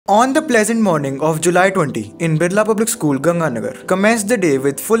On the pleasant morning of July 20, in Birla Public School, Ganganagar, commenced the day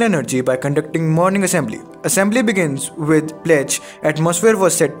with full energy by conducting morning assembly. Assembly begins with pledge. Atmosphere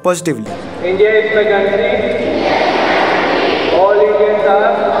was set positively. India is my country. All Indians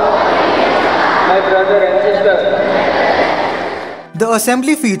are my brother and sister. The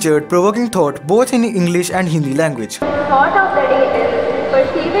assembly featured provoking thought both in English and Hindi language. Thought of the day is,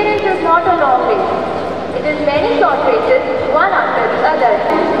 perseverance is not a long race. It is many short races, one after the other.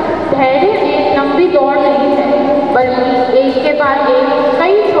 धैर्य एक लंबी दौड़ नहीं है, बल्कि एक के बाद एक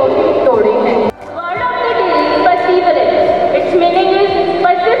कई छोटी दौड़ें हैं. Word of the day is perseverance. Its meaning is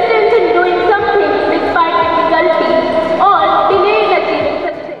persistence in doing something despite difficulty or delay in achieving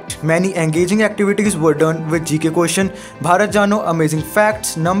success. Many engaging activities were done with GK question, Bharat Jano, amazing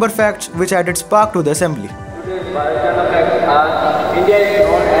facts, number facts, which added spark to the assembly. Today's Bharat Jano facts are: India is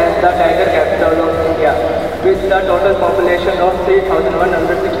known as the tiger capital of India, with the total population of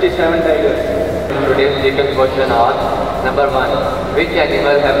 3,167 tigers. Today's GK question are: number 1. Which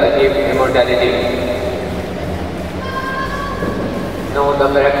animal have achieved immortality? No, the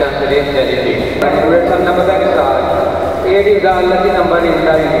correct answer is jellyfish. Today's number facts are: 8 is the unlucky number in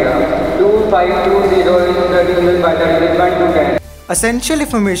the India. 2520 is divisible by the dividend to 10. Essential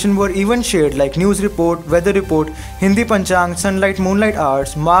information were even shared like news report, weather report, Hindi Panchang, sunlight, moonlight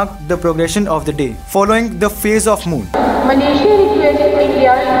hours marked the progression of the day, following the phase of moon. Malaysia requests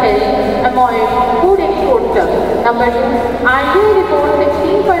India's help among food exporter. Number 2. RBI reports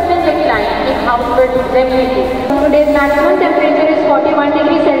 16% decline in household indemnity. Today's maximum temperature is 41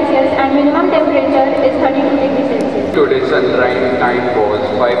 degrees Celsius and minimum temperature is 32 degrees Celsius. Today's sunrise time was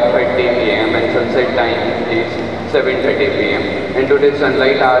 5:30 p.m. and sunset time is 7:30 p.m. and today's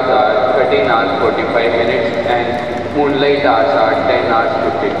sunlight hours are 13 hours 45 minutes and moonlight hours are 10 hours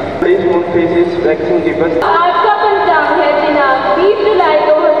 50 minutes. Today's moon phase is waxing deepest. आज का पंचांग है दिनांक 20 जुलाई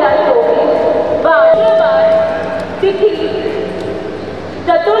 2024, वार तिथि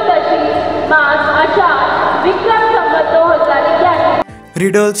चतुर्दशी, मास आषाढ़, Vikram Samvat 2021.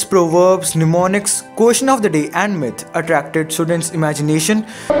 Riddles, proverbs, mnemonics, question of the day and myth attracted students' imagination.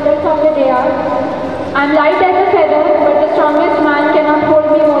 Riddles of the day are: I'm light as a feather, but the strongest man cannot hold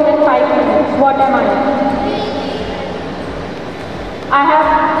me more than 5 minutes. What am I? I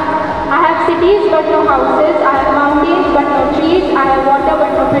have cities but no houses. I have mountains but no trees. I have water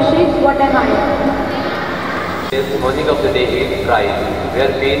but no fishes. What am I? Today's mnemonic of the day is price,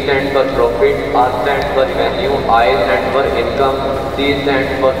 where P stands for profit, R stands for revenue, I stands for income, C stands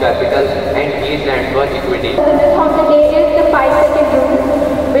for capital and E stands for equity. The myth of the day is the 5-second rule,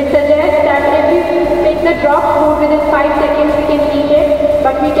 which suggests that if we pick the drop food within 5 seconds we can eat it,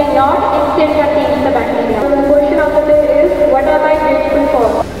 but we cannot instead contain the bacteria. The question of the day is: what am I grateful for?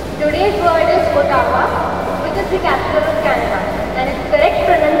 Today's word is Ottawa, which is the capital of Canada, and its correct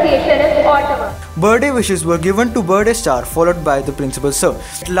pronunciation is Ottawa. Birthday wishes were given to birthday star followed by the principal sir.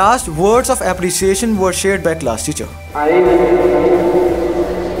 At last, words of appreciation were shared by class teacher. I am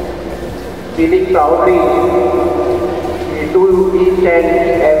feeling proudly to each and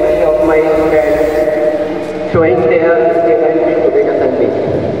every of my students showing their talent in today's assembly.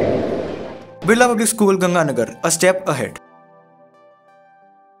 Birla Public School, Ganganagar, a step ahead.